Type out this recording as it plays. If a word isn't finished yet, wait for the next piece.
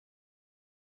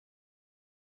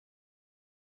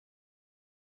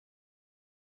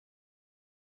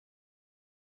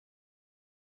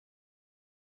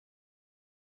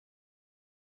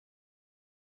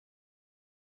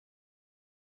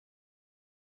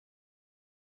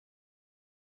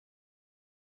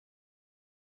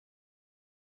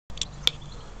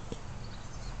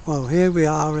Well, here we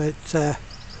are at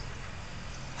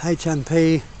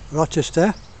HMP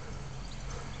Rochester.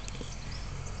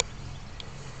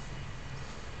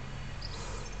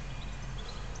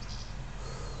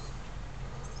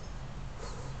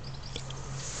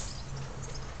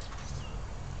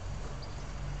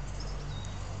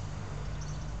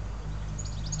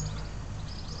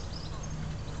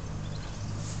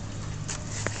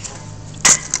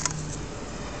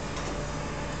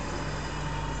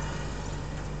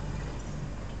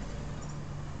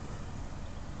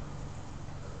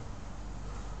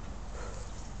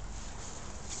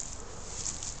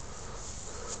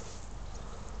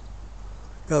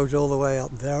 Goes all the way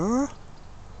up there. It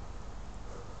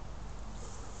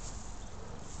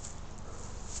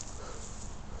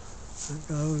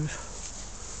goes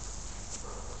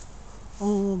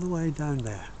all the way down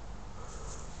there.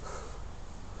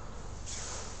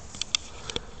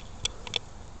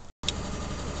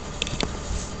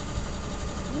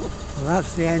 Well,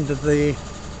 that's the end of the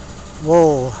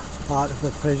wall part of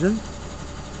the prison,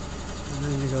 and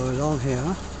then you go along here,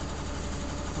 all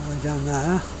the way down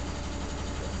there,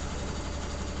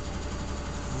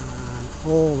 and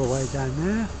all the way down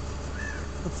there,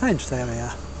 the fenced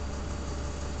area.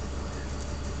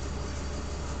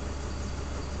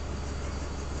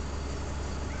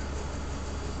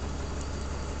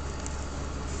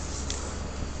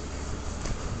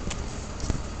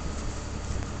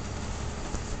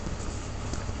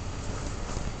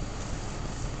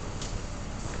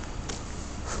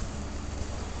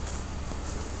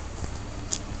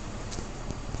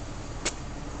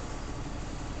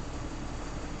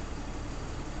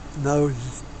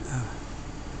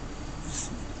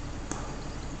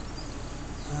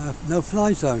 No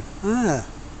fly zone. There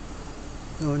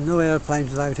are no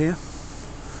airplanes allowed here,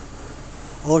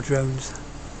 or drones.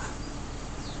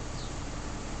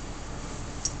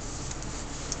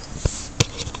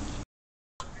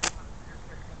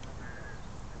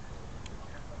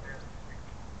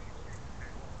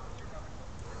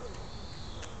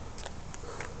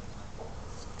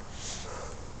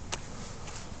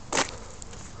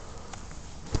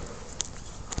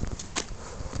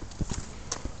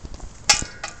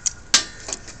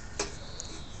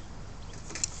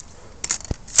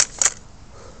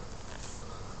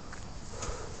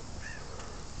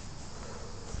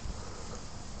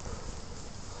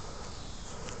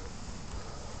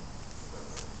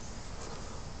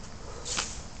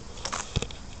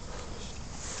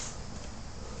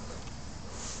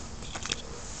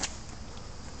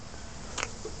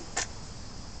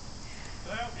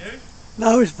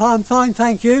 No, I'm fine,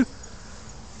 thank you.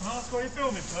 Can I ask what you're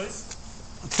filming, please?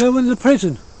 I'm filming the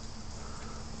prison.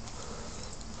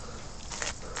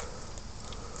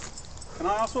 Can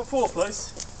I ask what for,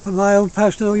 please? For my own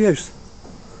personal use.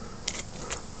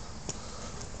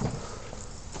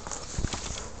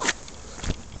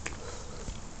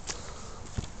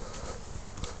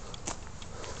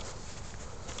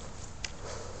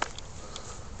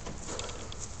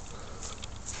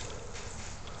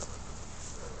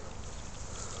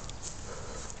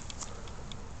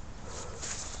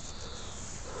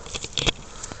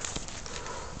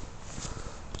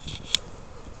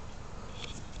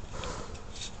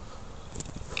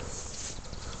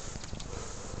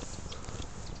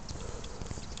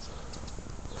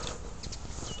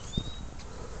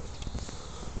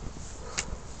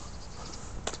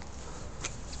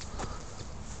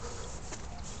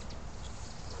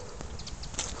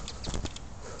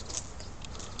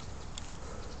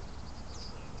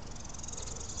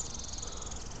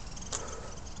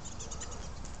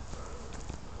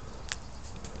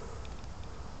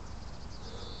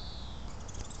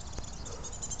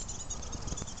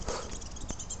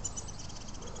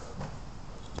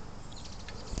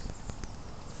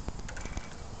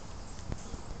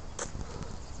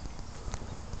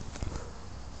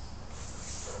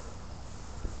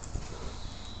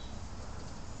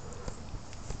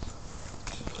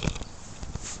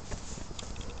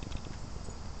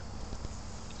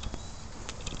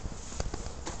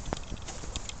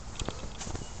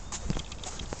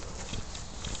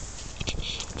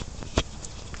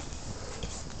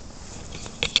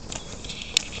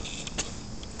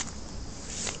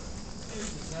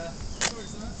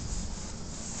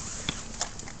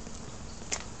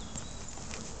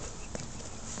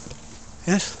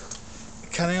 Yes?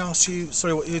 Can I ask you,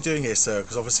 sorry, what you're doing here, sir?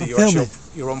 Because obviously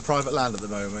you're on private land at the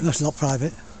moment. That's not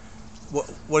private.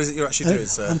 What is it you're actually doing,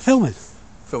 sir? I'm filming.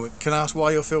 Filming. Can I ask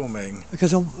why you're filming?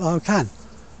 Because I can.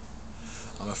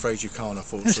 I'm afraid you can't,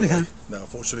 unfortunately. Yes, I can. No,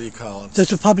 unfortunately you can't. Does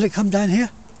the public come down here?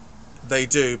 They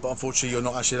do, but unfortunately you're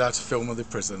not actually allowed to film in the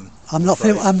prison. I'm not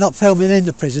filming in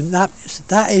the prison. That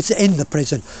is in the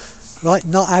prison, right?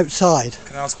 Not outside.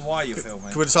 Can I ask why you're filming?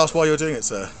 Can we just ask why you're doing it,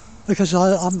 sir? Because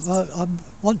I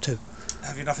want to.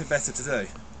 Have you nothing better to do?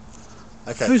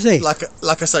 Okay. Who's he? Like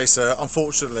I say, sir,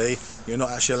 unfortunately you're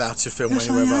not actually allowed to film Yes,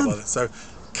 anywhere I am. by it. So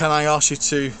can I ask you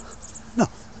to No.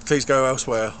 please go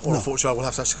elsewhere, or No. unfortunately I will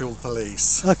have to actually call the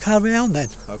police. I'll carry on then.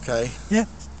 Okay. Yeah,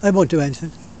 they won't do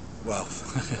anything. Well,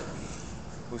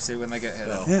 We'll see when they get here.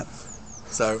 well. Yeah.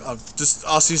 So I'll just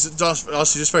ask you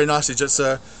just very nicely, just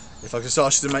if I could just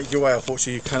ask you to make your way.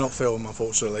 Unfortunately, you cannot film.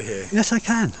 Unfortunately, here. Yes, I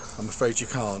can. I'm afraid you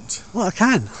can't. Well, I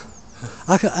can.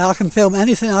 I can film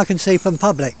anything I can see from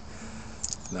public.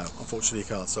 No, unfortunately, you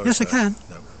can't. Sorry. Yes, sir. I can.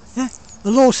 No, Yeah,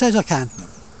 the law says I can.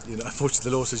 you know,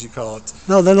 unfortunately, the law says you can't.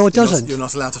 No, the law doesn't. You're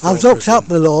not allowed to film. I've looked prison. up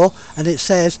the law, and it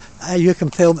says you can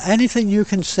film anything you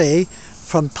can see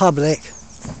from public,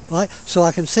 right? So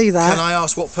I can see that. Can I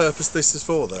ask what purpose this is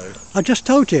for, though? I just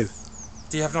told you.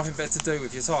 Do you have nothing better to do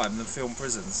with your time than film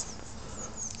prisons?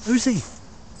 Who's he?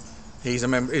 He's a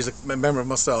member. He's a member of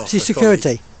my staff. Is he a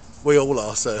security? colleague. We all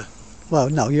are, sir. Well,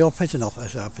 no, you're a prison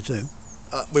officer, I presume.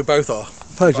 We both are.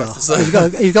 Suppose So-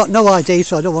 he's got no ID,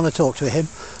 so I don't want to talk to him.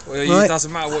 Well, Right. it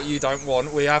doesn't matter what you don't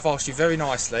want. We have asked you very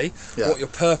nicely Yeah. what your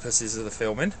purpose is of the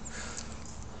filming.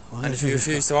 Well, And if you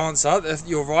refuse to answer,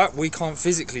 you're right, we can't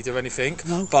physically do anything,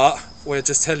 No. but we're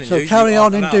just telling so you. carry you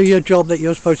on aren't and do allowed. your job that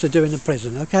you're supposed to do in the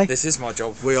prison, okay? This is my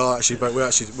job. We are actually, but we are.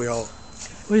 Well,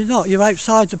 you're not. You're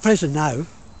outside the prison now. So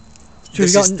This you've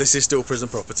is, got- this is still prison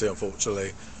property,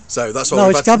 unfortunately. So that's why no,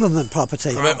 we've it's had government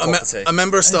property. Crown property. a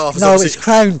member of staff. Is No, obviously- it's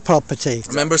Crown property.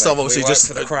 a member of staff We obviously work just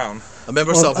for the Crown. a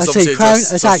member of Well, staff is I obviously see, Crown.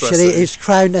 just It's actually resting. it's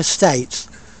Crown Estates,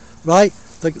 right?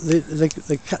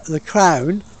 The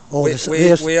Crown or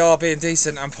We are being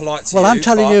decent and polite to you. Well, I'm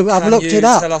telling but you, I've can looked you it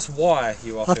up. Tell us why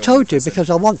you are. I've filming told you prison? because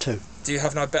I want to. Do you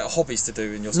have no better hobbies to do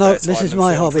in your No, spare time this is than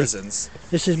my film hobby. prisons?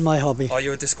 This is my hobby. Are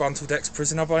you a disgruntled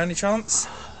ex-prisoner by any chance?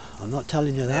 I'm not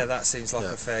telling you Yeah, that. that seems like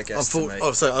Yeah. a fair guess to me.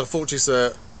 Unfortunately,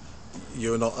 sir,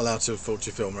 you're not allowed to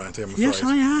unfortunately film around here. I'm afraid. Yes,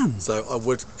 I am. So I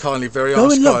would kindly very Go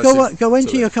ask and look. guys Go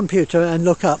into to your leave. computer and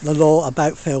look up the law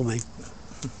about filming,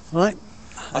 right?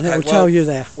 And Okay, it'll tell you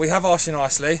there. We have asked you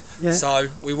nicely, Yeah. so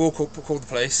we will call the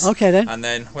police. Okay then. And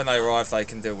then when they arrive, they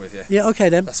can deal with you. Yeah. Okay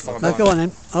then. That's fine. Now go on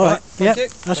then. All right. Thank Yeah. you.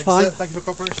 That's Thank you, fine. sir. Thank you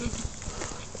for cooperation.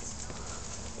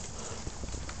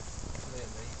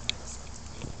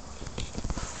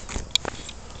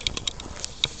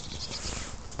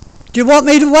 Do you want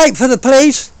me to wait for the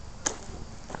police?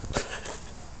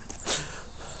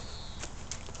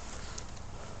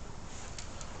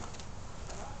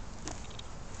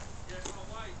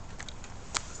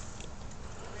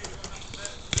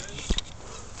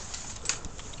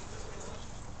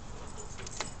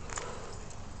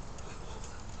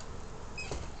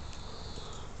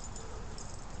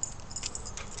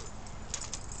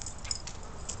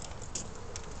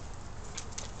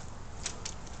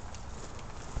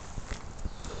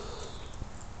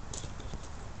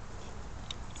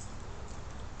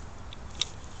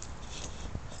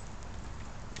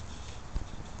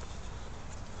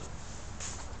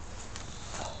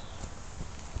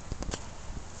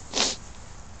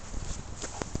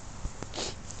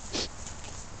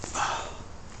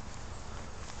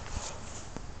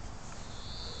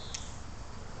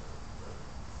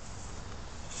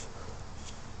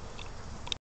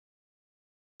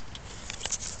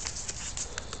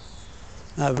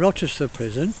 Now, Rochester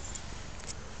Prison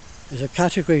is a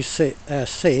Category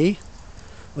C,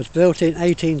 was built in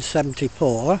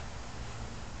 1874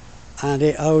 and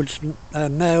it holds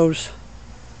males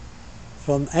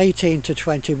from 18 to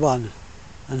 21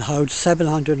 and holds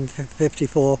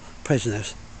 754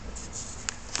 prisoners.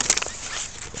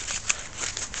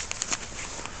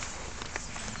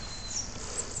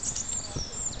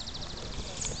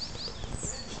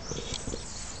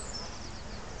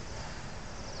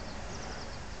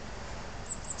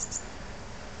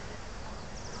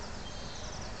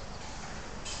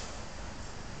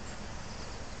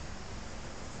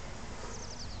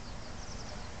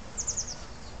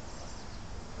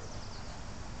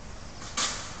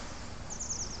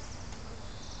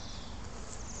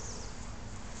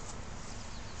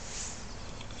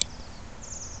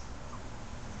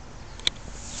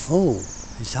 Oh,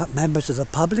 is that members of the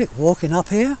public walking up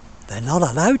here? They're not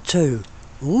allowed to.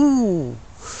 Ooh.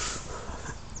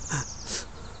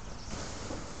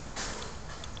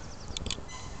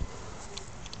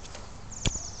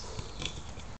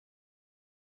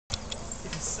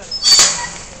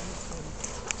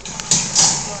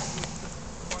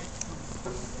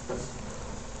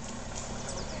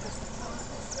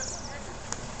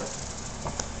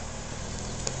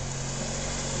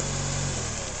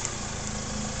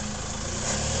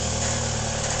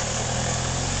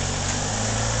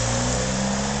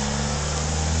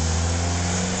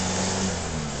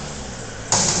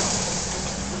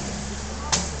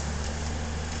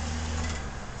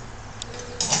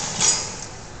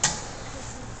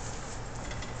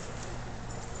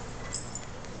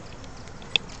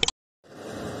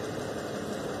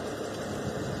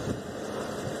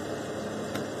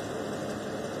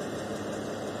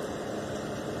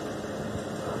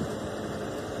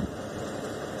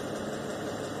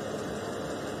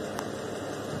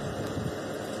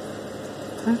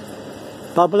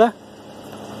 Bubbler.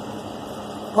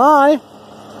 Bye.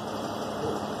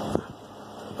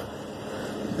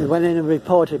 They went in and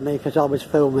reported me because I was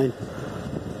filming.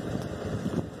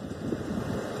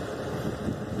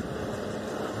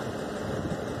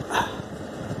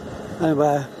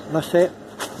 Anyway, that's it.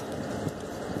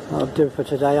 That'll do it for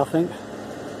today, I think.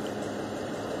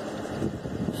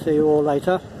 See you all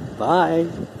later. Bye.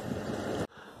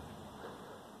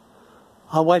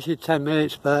 I waited 10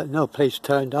 minutes, but no police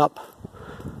turned up.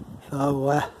 So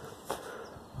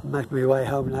I'm making my way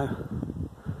home now.